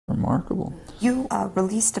remarkable. You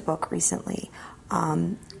released a book recently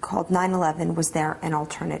called 9/11, Was There an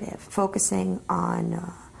Alternative?, focusing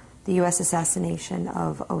on the U.S. assassination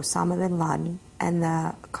of Osama bin Laden and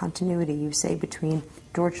the continuity, you say, between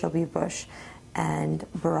George W. Bush and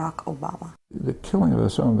Barack Obama. The killing of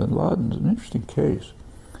Osama bin Laden is an interesting case.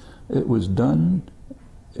 It was done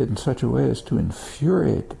in such a way as to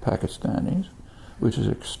infuriate the Pakistanis, which is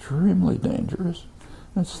extremely dangerous.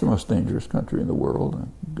 It's the most dangerous country in the world. I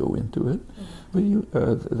go into it.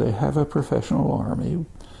 But they have a professional army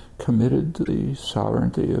committed to the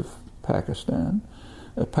sovereignty of Pakistan.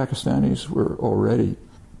 Pakistanis were already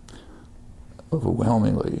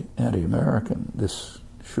overwhelmingly anti-American. This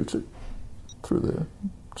shoots it through the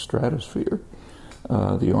stratosphere.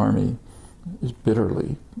 The army is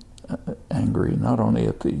bitterly angry, not only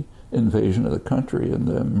at the invasion of the country and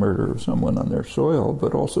the murder of someone on their soil,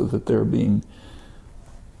 but also that they're being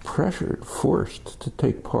pressured, forced to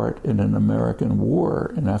take part in an American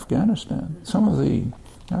war in Afghanistan. Some of the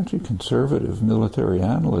actually conservative military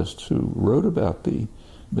analysts who wrote about the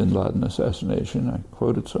bin Laden assassination, I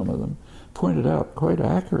quoted some of them, pointed out quite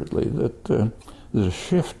accurately that there's a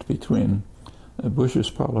shift between Bush's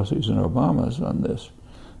policies and Obama's on this.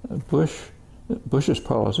 Bush's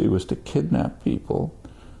policy was to kidnap people,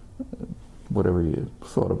 whatever you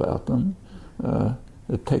thought about them,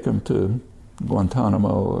 take them to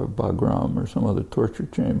Guantanamo or Bagram or some other torture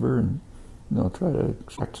chamber and try to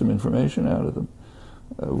extract some information out of them.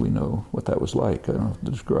 We know what that was like. I don't have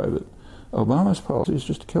to describe it. Obama's policy is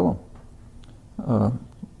just to kill them.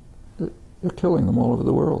 They're killing them all over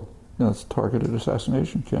the world. It's targeted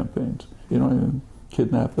assassination campaigns. You don't even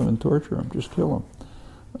kidnap them and torture them, just kill them.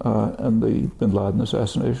 And the bin Laden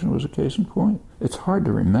assassination was a case in point. It's hard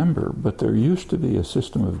to remember, but there used to be a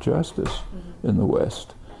system of justice in the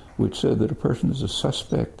West which said that a person is a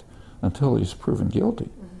suspect until he's proven guilty.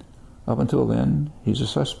 Up until then, he's a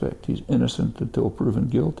suspect. He's innocent until proven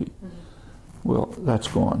guilty. Well, that's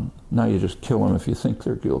gone. Now you just kill them if you think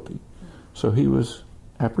they're guilty. So he was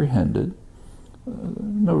apprehended,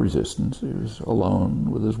 no resistance. He was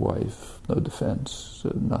alone with his wife, no defense,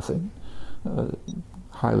 nothing.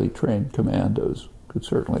 Highly trained commandos could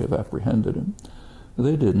certainly have apprehended him.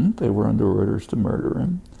 They didn't. They were under orders to murder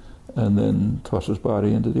him and then toss his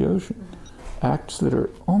body into the ocean. Acts that are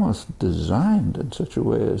almost designed in such a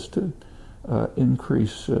way as to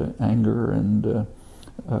increase anger and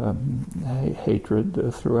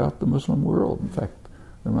hatred throughout the Muslim world. In fact,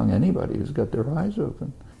 among anybody who's got their eyes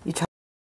open.